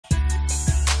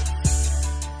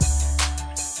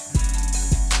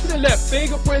and left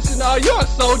fingerprints and all. You are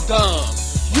so dumb.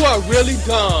 You are really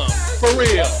dumb. For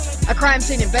real. A crime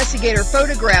scene investigator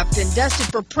photographed and dusted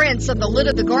for prints on the lid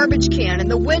of the garbage can and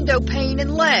the window pane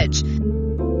and ledge.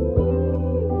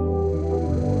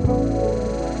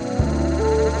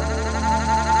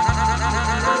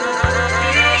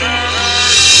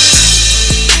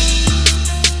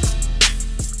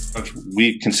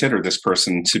 We consider this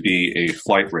person to be a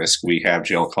flight risk. We have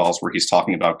jail calls where he's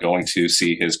talking about going to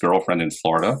see his girlfriend in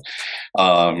Florida,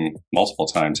 multiple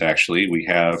times actually. We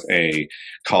have a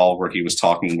call where he was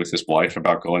talking with his wife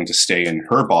about going to stay in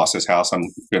her boss's house. I'm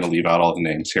going to leave out all the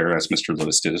names here, as Mr.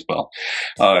 Lewis did as well,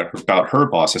 about her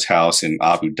boss's house in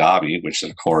Abu Dhabi, which is,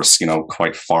 of course, you know,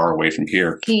 quite far away from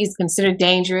here. He's considered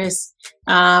dangerous.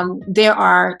 There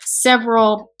are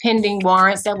several pending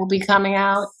warrants that will be coming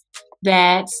out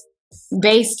that,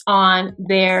 based on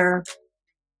their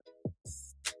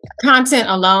content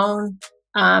alone,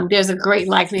 there's a great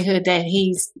likelihood that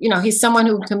he's someone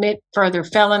who will commit further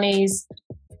felonies.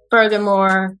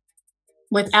 Furthermore,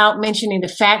 without mentioning the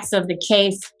facts of the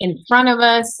case in front of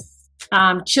us,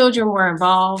 children were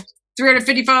involved.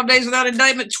 355 days without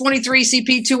indictment, 23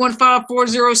 CP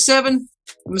 215407.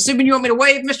 I'm assuming you want me to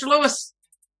waive, Mr. Lewis?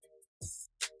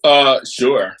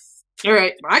 Sure. All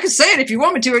right. I can say it if you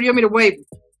want me to, or do you want me to waive?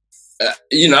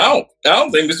 You know, I don't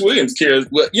think Mr. Williams cares.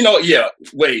 Well, you know, yeah,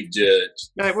 wait, Judge.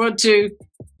 All right, 1, 2,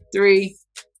 3,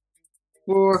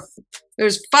 4.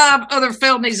 There's 5 other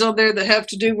felonies on there that have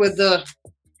to do with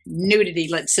nudity,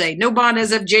 let's say. No bond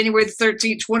as of January the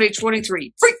 13th,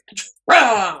 2023. Freak!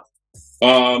 Rah!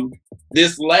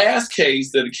 This last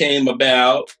case that came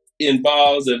about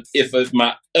involves, if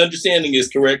my understanding is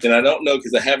correct, and I don't know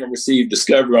because I haven't received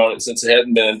discovery on it since it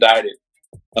hasn't been indicted,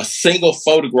 a single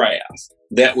photograph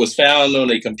that was found on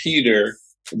a computer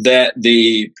that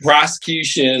the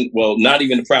prosecution, well, not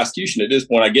even the prosecution at this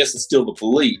point, I guess it's still the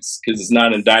police because it's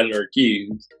not indicted or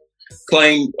accused,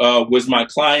 claimed was my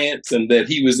client's, and that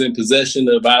he was in possession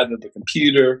of either the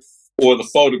computer or the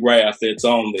photograph that's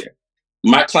on there.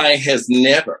 My client has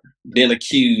never been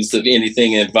accused of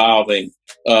anything involving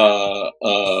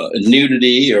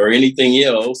nudity or anything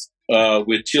else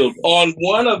with children. On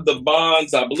one of the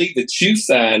bonds, I believe that you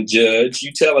signed, Judge,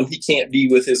 you tell him he can't be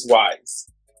with his wife.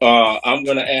 I'm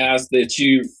going to ask that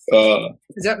you...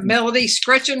 Is that Melody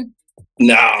Scretchen?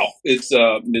 No, it's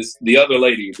the other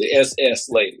lady, the SS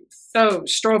lady. Oh,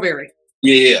 Strawberry.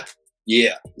 Yeah,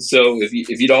 yeah. So if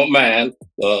you don't mind,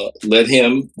 let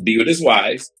him be with his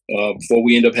wife before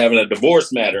we end up having a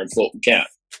divorce matter in Fulton County.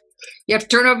 You have to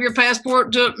turn over your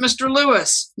passport to Mr.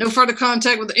 Lewis. No further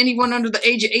contact with anyone under the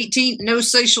age of 18. No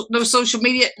social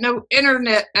media. No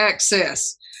internet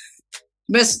access.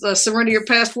 Surrender your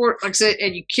passport, like I said,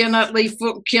 and you cannot leave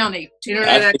Fulton County.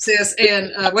 Internet access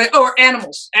and or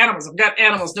animals. Animals. I've got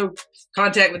animals. No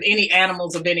contact with any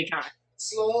animals of any kind.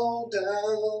 Slow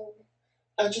down.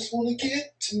 I just want to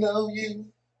get to know you,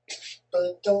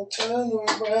 but don't turn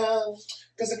around.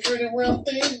 Cause a pretty round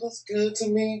thing looks good to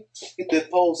me. Get that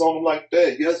pose on him like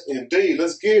that. Yes, indeed.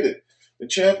 Let's get it. The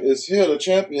champ is here. The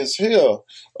champ is here.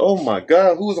 Oh my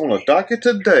God. Who's on the docket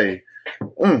today?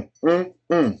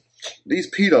 These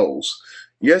pedos.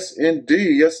 Yes,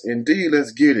 indeed. Yes, indeed.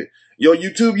 Let's get it. Yo,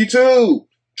 YouTube.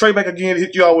 Trey back again to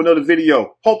hit you all with another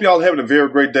video. Hope y'all having a very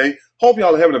great day. Hope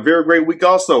y'all are having a very great week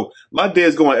also. My day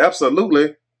is going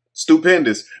absolutely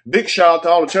stupendous. Big shout out to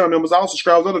all the channel members, all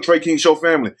subscribers of the Trey King Show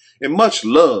family. And much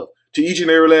love to each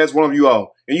and every last one of you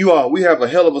all. And you all, we have a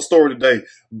hell of a story today.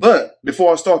 But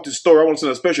before I start this story, I want to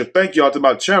send a special thank you out to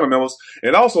my channel members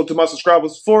and also to my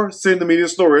subscribers for sending me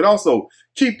this story. And also,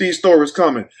 keep these stories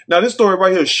coming. Now, this story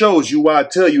right here shows you why I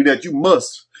tell you that you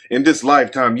must, in this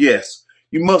lifetime, yes,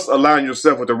 you must align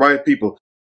yourself with the right people.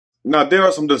 Now, there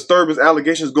are some disturbing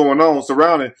allegations going on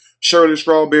surrounding Shirley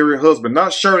Strawberry's husband.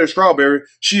 Not Shirley Strawberry.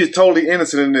 She is totally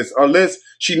innocent in this, unless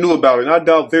she knew about it. And I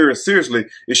doubt very seriously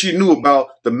if she knew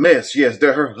about the mess, yes,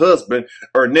 that her husband,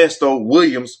 Ernesto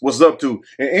Williams, was up to.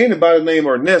 And anybody named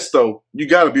Ernesto, you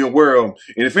got to be aware of him.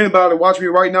 And if anybody watching me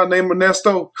right now named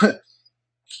Ernesto,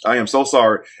 I am so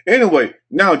sorry. Anyway,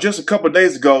 now, just a couple of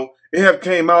days ago, it have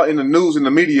came out in the news and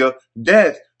the media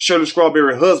that Shirley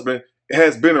Strawberry's husband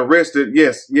has been arrested,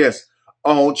 yes,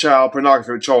 on child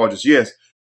pornography charges, yes.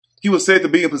 He was said to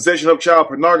be in possession of child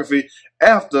pornography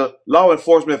after law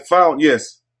enforcement found,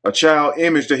 yes, a child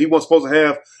image that he wasn't supposed to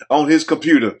have on his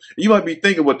computer. You might be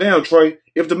thinking, well, damn, Trey,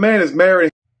 if the man is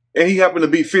married and he happened to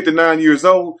be 59 years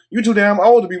old, you too damn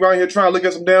old to be right here trying to look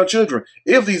at some damn children,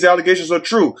 if these allegations are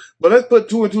true. But let's put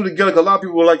two and two together, because a lot of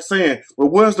people are like saying, well,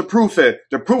 where's the proof at?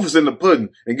 The proof is in the pudding.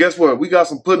 And guess what? We got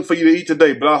some pudding for you to eat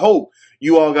today, but I hope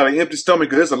you all got an empty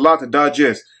stomach because there's a lot to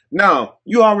digest. Now,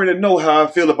 you already know how I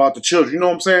feel about the children. You know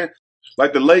what I'm saying?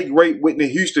 Like the late, great Whitney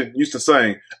Houston used to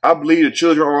sing, I believe the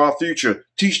children are our future.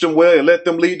 Teach them well and let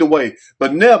them lead the way.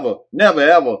 But never, never,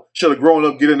 ever should a grown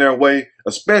up get in their way,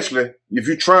 especially if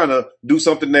you're trying to do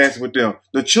something nasty with them.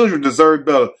 The children deserve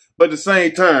better. But at the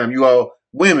same time, you all,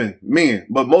 women, men,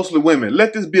 but mostly women,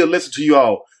 let this be a lesson to you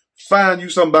all. Find you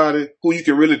somebody who you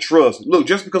can really trust. Look,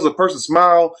 just because a person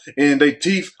smile and their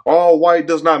teeth are all white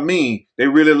does not mean they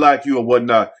really like you or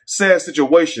whatnot. Sad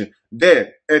situation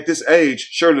that at this age,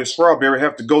 Shirley Strawberry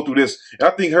have to go through this. And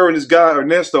I think her and this guy,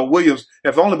 Ernesto Williams,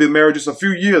 have only been married just a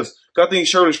few years. I think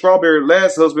Shirley Strawberry's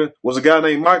last husband was a guy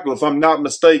named Michael, if I'm not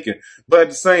mistaken. But at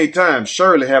the same time,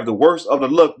 Shirley have the worst of the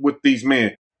luck with these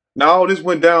men. Now, all this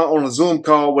went down on a Zoom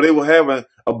call where they were having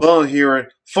a bond hearing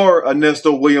for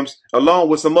Ernesto Williams along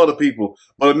with some other people.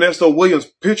 But Ernesto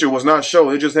Williams' picture was not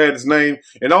shown. It just had his name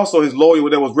and also his lawyer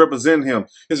that was representing him.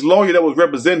 His lawyer that was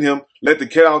representing him let the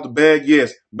cat out the bag,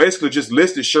 yes. Basically just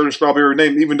listed Shirley Strawberry's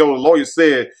name, even though the lawyer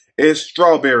said S.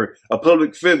 Strawberry, a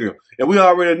public figure. And we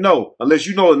already know, unless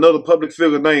you know another public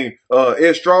figure named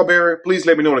S. Strawberry, please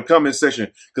let me know in the comment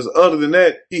section. Because other than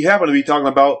that, he happened to be talking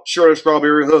about Shirley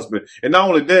Strawberry's husband. And not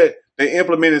only that, they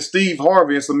implemented Steve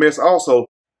Harvey in some mess also,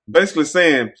 basically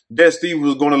saying that Steve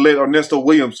was going to let Ernesto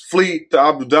Williams flee to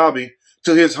Abu Dhabi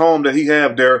to his home that he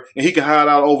have there, and he can hide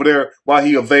out over there while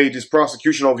he evades his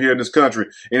prosecution over here in this country.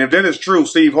 And if that is true,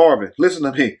 Steve Harvey, listen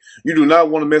to me. You do not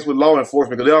want to mess with law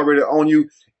enforcement because they already own you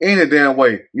any damn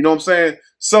way. You know what I'm saying?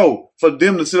 So for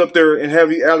them to sit up there and have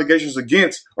the allegations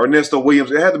against Ernesto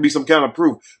Williams, it had to be some kind of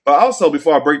proof. But also,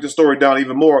 before I break this story down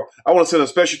even more, I want to send a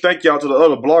special thank you out to the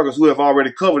other bloggers who have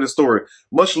already covered this story.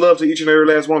 Much love to each and every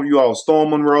last one of you all, Storm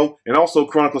Monroe and also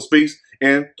Chronicle Speaks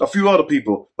and a few other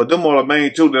people. But them are the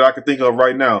main two that I can think of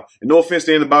right now. And no offense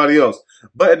to anybody else.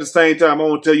 But at the same time, I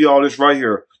want to tell you all this right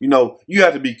here. You know, you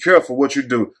have to be careful what you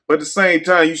do. But at the same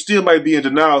time, you still might be in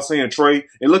denial saying, Trey,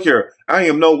 and look here, I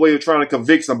am no way of trying to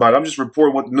convict somebody. I'm just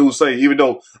reporting what the news say, even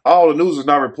though all the news is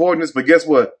not reporting this. But guess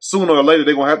what? Sooner or later,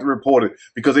 they're going to have to report it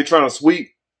because they're trying to sweep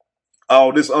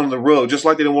all this under the rug, just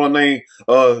like they didn't want to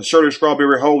name Shirley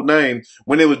Strawberry whole name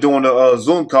when they was doing the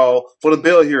Zoom call for the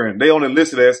bail hearing. They only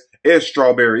listed as S.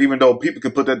 Strawberry, even though people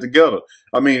could put that together.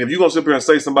 I mean, if you're going to sit here and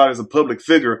say somebody's a public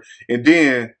figure and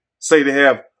then say they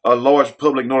have a large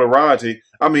public notoriety,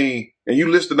 I mean, and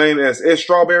you list the name as S.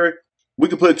 Strawberry, we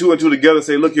can put two and two together and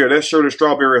say, look here, that's Shirley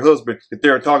Strawberry husband that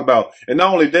they're talking about. And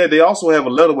not only that, they also have a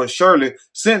letter with Shirley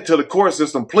sent to the court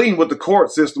system, pleading with the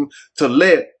court system to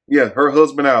let her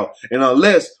husband out. And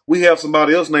unless we have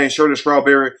somebody else named Shirley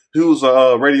Strawberry, who's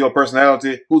a radio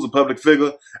personality, who's a public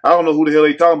figure, I don't know who the hell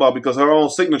they talking about because her own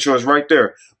signature is right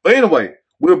there. But anyway,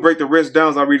 we'll break the rest down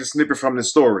as I read a snippet from this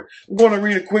story. I'm going to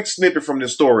read a quick snippet from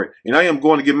this story, and I am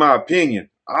going to give my opinion,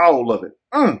 all of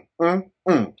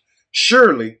it.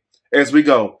 Surely, as we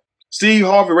go, Steve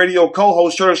Harvey radio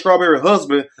co-host Shirley Strawberry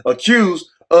husband accused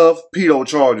of pedo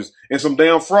charges and some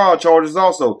damn fraud charges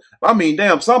also. I mean,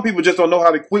 damn, some people just don't know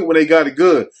how to quit when they got it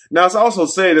good. Now, it's also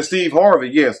said that Steve Harvey,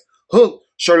 yes, hooked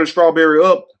Shirley Strawberry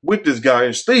up with this guy.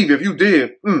 And Steve, if you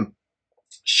did,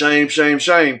 shame, shame,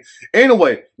 shame.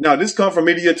 Anyway, now this comes from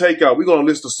Media Takeout. We're going to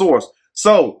list the source.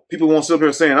 So people won't sit up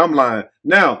here saying I'm lying.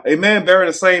 Now, a man bearing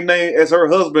the same name as her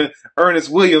husband, Ernest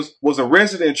Williams, was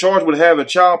arrested and charged with having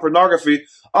child pornography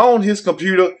on his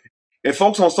computer. And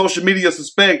folks on social media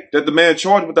suspect that the man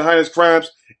charged with the heinous crimes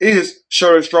is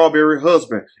Shirley Strawberry's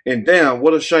husband. And damn,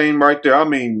 what a shame right there. I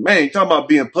mean, man, talking about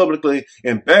being publicly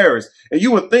embarrassed. And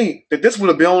you would think that this would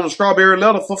have been on the Strawberry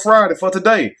letter for Friday, for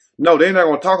today. No, they're not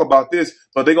going to talk about this,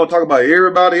 but they're going to talk about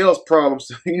everybody else's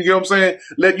problems. You get what I'm saying?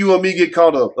 Let you and me get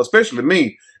caught up, especially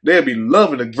me. They'd be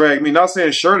loving to drag me. Not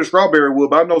saying Shirley Strawberry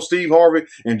would, but I know Steve Harvey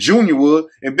and Junior would.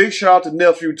 And big shout out to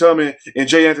Nephew Tummy and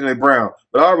J. Anthony Brown.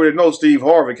 But I already know Steve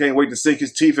Harvey can't wait to sink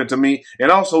his teeth into me.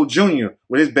 And also Junior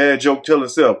with his bad joke telling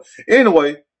himself.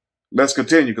 Anyway, let's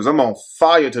continue because I'm on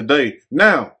fire today.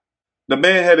 Now, the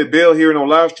man had a bail hearing on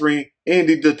live stream, and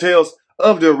the details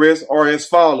of the arrest are as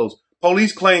follows.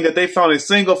 Police claim that they found a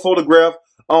single photograph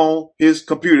on his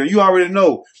computer. You already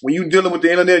know when you're dealing with the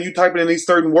internet, you typing in these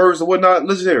certain words or whatnot.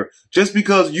 Listen here, just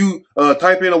because you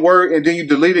type in a word and then you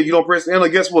delete it, you don't press enter.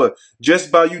 Guess what?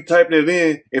 Just by you typing it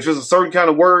in, if it's a certain kind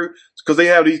of word, because they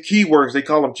have these keywords, they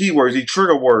call them keywords, these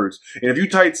trigger words. And if you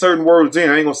type certain words in,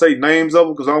 I ain't gonna say names of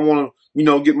them because I don't want to,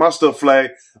 get my stuff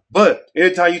flagged. But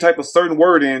anytime you type a certain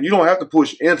word in, you don't have to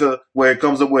push enter where it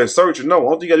comes up with a search. No,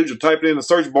 all you gotta do is type it in the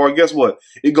search bar. And guess what?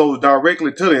 It goes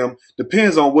directly to them.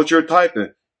 Depends on what you're typing.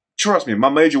 Trust me, my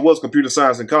major was computer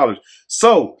science in college.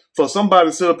 So for somebody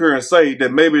to sit up here and say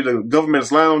that maybe the government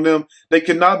is lying on them, they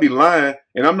cannot be lying.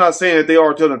 And I'm not saying that they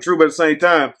are telling the truth, but at the same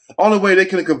time, only way they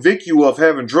can convict you of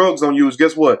having drugs on you is,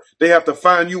 guess what? They have to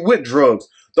find you with drugs.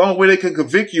 The only way they can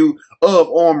convict you of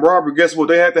armed robbery, guess what?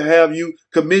 They have to have you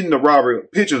committing the robbery,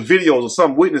 pictures, videos, or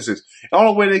some witnesses. The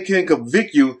only way they can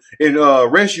convict you and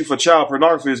arrest you for child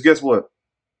pornography is, guess what?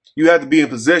 You have to be in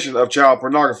possession of child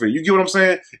pornography. You get what I'm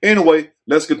saying? Anyway,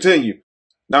 let's continue.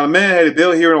 Now, the man had a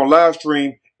bail hearing on live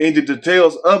stream, and the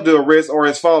details of the arrest are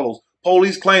as follows.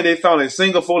 Police claim they found a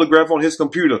single photograph on his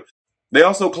computer. They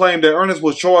also claim that Ernest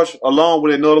was charged along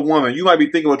with another woman. You might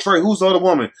be thinking, well, Trey, who's the other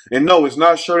woman? And no, it's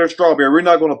not Shirley Strawberry. We're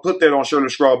not going to put that on Shirley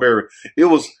Strawberry. It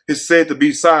was his said to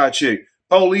be side chick.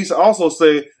 Police also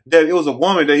said that it was a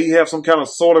woman that he had some kind of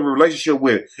sort of relationship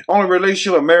with. Only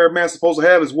relationship a married man supposed to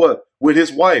have is what? With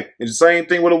his wife. And the same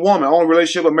thing with a woman. Only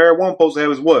relationship a married woman supposed to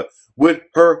have is what? With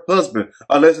her husband.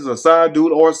 Unless it's a side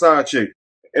dude or a side chick.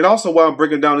 And also, while I'm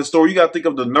breaking down this story, you got to think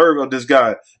of the nerve of this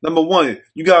guy. Number one,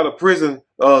 you got a prison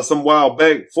some while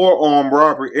back for armed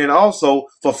robbery and also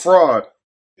for fraud.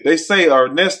 They say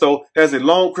Ernesto has a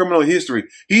long criminal history.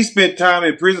 He spent time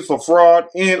in prison for fraud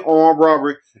and armed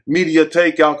robbery. Media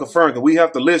takeout confirmed. We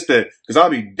have to list that because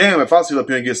I'll be damned if I sit up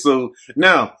here and get sued.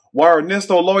 Now, while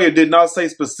Ernesto's lawyer did not say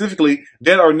specifically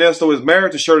that Ernesto is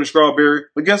married to Shirley Strawberry,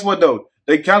 but guess what though?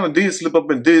 They kind of did slip up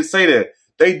and did say that.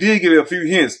 They did give it a few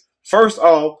hints. First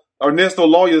off, Ernesto's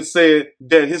lawyer said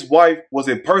that his wife was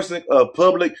a person of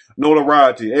public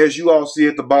notoriety. As you all see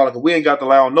at the bottom, we ain't got to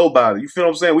lie on nobody. You feel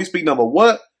what I'm saying? We speak number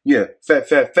what? Yeah,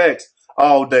 facts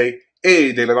all day,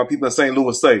 every day, like my people in St.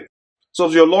 Louis say. So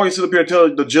if your lawyer sit up here and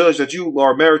tell the judge that you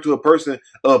are married to a person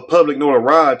of public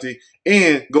notoriety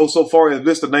and go so far as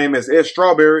list the name as S.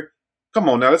 Strawberry, come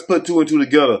on now, let's put 2 and 2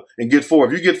 together and get 4.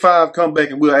 If you get 5, come back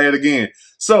and we'll add again.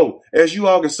 So, as you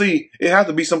all can see, it has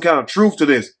to be some kind of truth to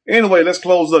this. Anyway, let's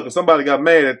close up because somebody got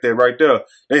mad at that right there.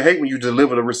 They hate when you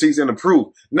deliver the receipts and the proof.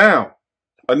 Now,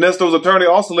 Ernesto's attorney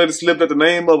also let it slip that the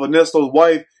name of Ernesto's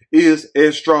wife is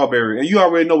S. Strawberry. And you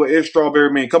already know what S. Strawberry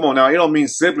means. Come on now, it don't mean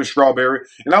simply strawberry.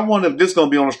 And I wonder if this is going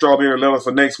to be on the strawberry letter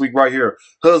for next week right here.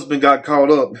 Husband got caught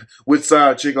up with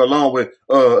side chick along with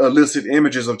illicit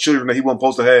images of children that he wasn't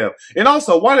supposed to have. And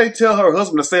also, why they tell her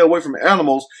husband to stay away from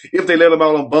animals if they let him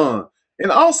out on bond?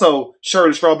 And also,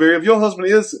 Shirley Strawberry, if your husband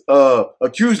is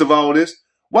accused of all this,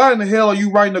 why in the hell are you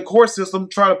writing the court system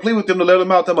trying to plead with them to let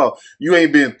him out? Talking about you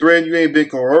ain't been threatened, you ain't been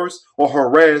coerced or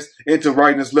harassed into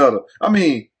writing this letter. I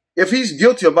mean, if he's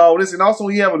guilty of all this and also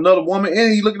he have another woman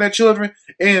and he looking at children,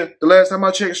 and the last time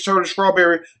I checked Shirley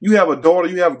Strawberry, you have a daughter,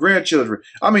 you have grandchildren.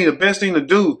 I mean, the best thing to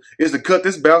do is to cut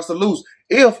this bastard loose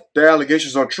if the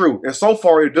allegations are true. And so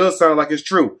far, it does sound like it's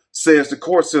true, says the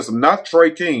court system, not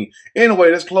Trey King.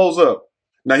 Anyway, let's close up.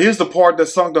 Now, here's the part that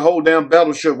sunk the whole damn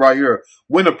battleship right here.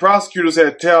 When the prosecutors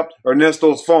had tapped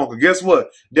Ernesto's phone, because guess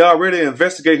what? They already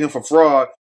investigated him for fraud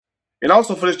and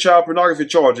also for this child pornography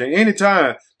charge. And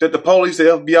anytime that the police, the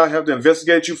FBI have to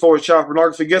investigate you for child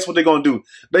pornography, guess what they're going to do?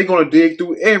 They're going to dig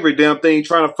through every damn thing,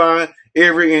 trying to find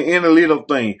every and any little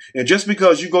thing. And just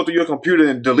because you go through your computer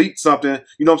and delete something,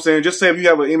 you know what I'm saying? Just say if you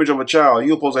have an image of a child,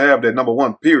 you're supposed to have that, number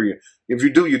one, period. If you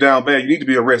do, you're down bad. You need to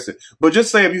be arrested. But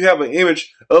just say if you have an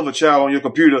image of a child on your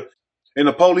computer and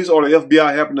the police or the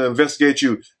FBI happen to investigate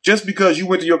you, just because you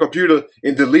went to your computer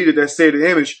and deleted that said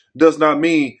image does not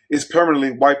mean it's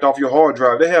permanently wiped off your hard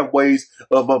drive. They have ways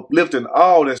of uplifting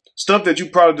all that stuff that you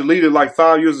probably deleted like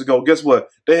 5 years ago. Guess what?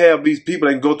 They have these people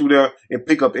that can go through there and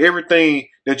pick up everything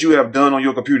that you have done on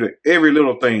your computer, every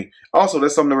little thing. Also,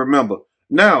 that's something to remember.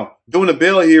 Now, during the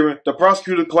bail hearing, the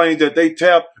prosecutor claimed that they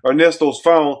tapped Ernesto's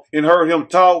phone and heard him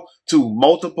talk to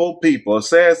multiple people. A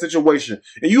sad situation.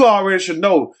 And you already should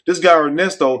know this guy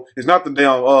Ernesto is not the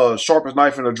damn sharpest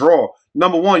knife in the drawer.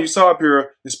 Number one, you saw up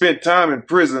here and spent time in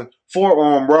prison for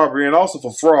armed robbery and also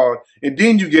for fraud. And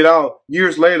then you get out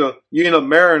years later, you end up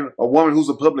marrying a woman who's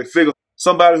a public figure,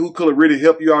 somebody who could have really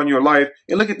helped you out in your life.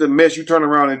 And look at the mess you turn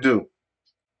around and do.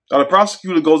 Now, the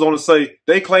prosecutor goes on to say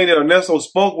they claim that Ernesto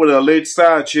spoke with an alleged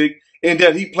side chick and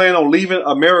that he planned on leaving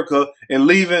America and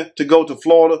leaving to go to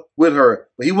Florida with her.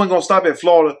 But he wasn't going to stop at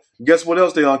Florida. Guess what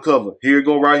else they uncovered? Here you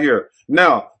go right here.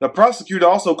 Now, the prosecutor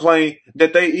also claimed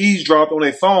that they eavesdropped on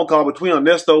a phone call between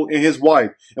Ernesto and his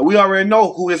wife. And we already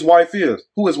know who his wife is.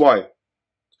 Who his wife?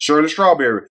 Shirley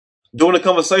Strawberry. During the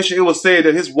conversation, it was said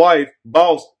that his wife,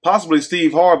 boss, possibly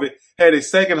Steve Harvey, had a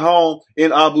second home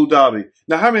in Abu Dhabi.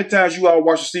 Now, how many times you all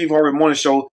watched the Steve Harvey morning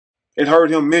show and heard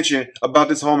him mention about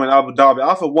this home in Abu Dhabi?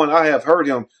 I, for one, I have heard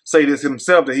him say this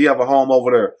himself, that he have a home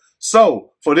over there.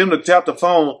 So, for them to tap the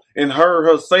phone and heard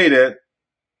her say that,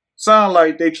 sound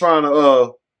like they trying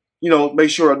to make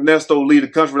sure Ernesto leave the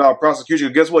country without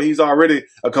prosecution. Guess what? He's already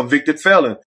a convicted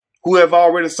felon who have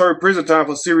already served prison time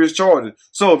for serious charges.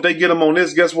 So if they get him on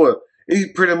this, guess what?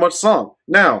 He's pretty much sunk.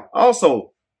 Now,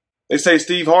 also, they say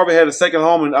Steve Harvey had a second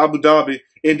home in Abu Dhabi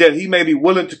and that he may be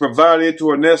willing to provide it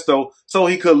to Ernesto so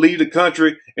he could leave the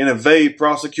country and evade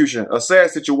prosecution. A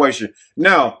sad situation.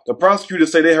 Now, the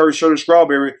prosecutors say they heard Shirley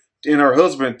Strawberry and her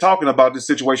husband talking about this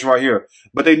situation right here,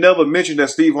 but they never mentioned that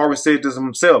Steve Harvey said this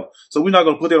himself. So we're not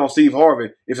going to put that on Steve Harvey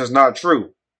if it's not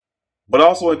true. But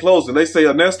also in closing, they say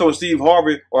Ernesto and Steve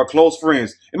Harvey are close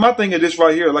friends. And my thing is this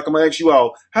right here, like I'm going to ask you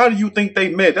all, how do you think they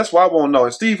met? That's what I want to know.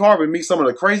 And Steve Harvey meets some of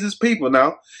the craziest people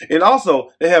now. And also,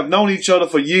 they have known each other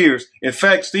for years. In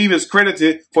fact, Steve is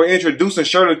credited for introducing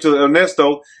Shirley to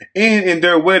Ernesto. And in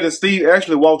their wedding, Steve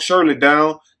actually walked Shirley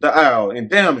down the aisle. And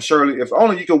damn, Shirley, if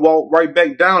only you could walk right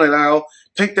back down that aisle,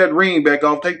 take that ring back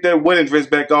off, take that wedding dress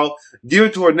back off, give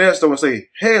it to Ernesto and say,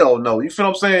 hell no. You feel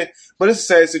what I'm saying? But it's a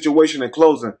sad situation in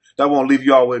closing that I want to leave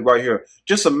you all with right here.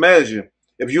 Just imagine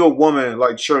if you're a woman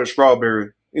like Shirley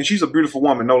Strawberry, and she's a beautiful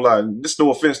woman, no lie. This is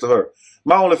no offense to her.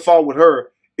 My only fault with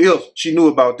her, if she knew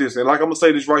about this, and like I'm going to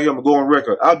say this right here, I'm going to go on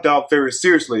record, I doubt very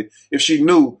seriously if she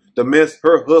knew the mess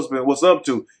her husband was up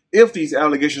to, if these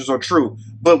allegations are true.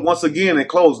 But once again, in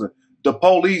closing, the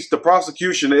police, the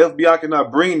prosecution, the FBI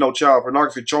cannot bring no child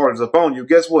pornography charges upon you.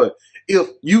 Guess what? If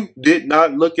you did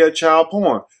not look at child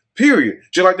porn, period.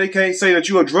 Just like they can't say that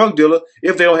you're a drug dealer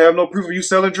if they don't have no proof of you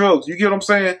selling drugs. You get what I'm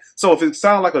saying? So if it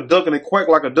sounds like a duck and it quack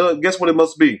like a duck, guess what it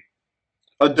must be?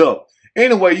 A duck.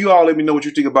 Anyway, you all let me know what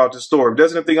you think about this story. If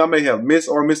there's anything I may have missed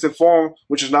or misinformed,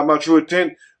 which is not my true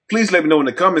intent, please let me know in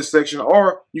the comments section,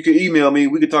 or you can email me.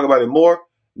 We can talk about it more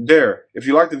there. If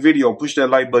you like the video, push that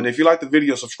like button. If you like the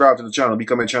video, subscribe to the channel,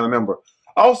 become a channel member.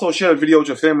 Also, share the video with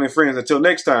your family and friends. Until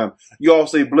next time, you all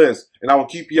stay blessed, and I will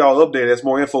keep you all updated as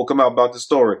more info come out about this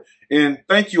story. And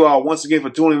thank you all once again for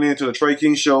tuning in to the Trey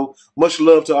King Show. Much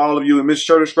love to all of you and Miss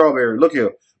Shirley Strawberry. Look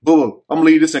here, boo-boo, I'm going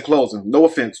to leave this in closing. No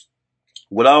offense.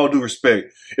 With all due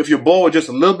respect, if your boy was just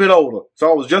a little bit older, if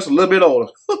I was just a little bit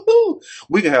older,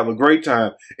 we can have a great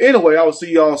time. Anyway, I will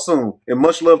see y'all soon. And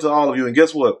much love to all of you. And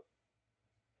guess what?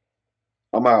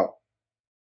 I'm out.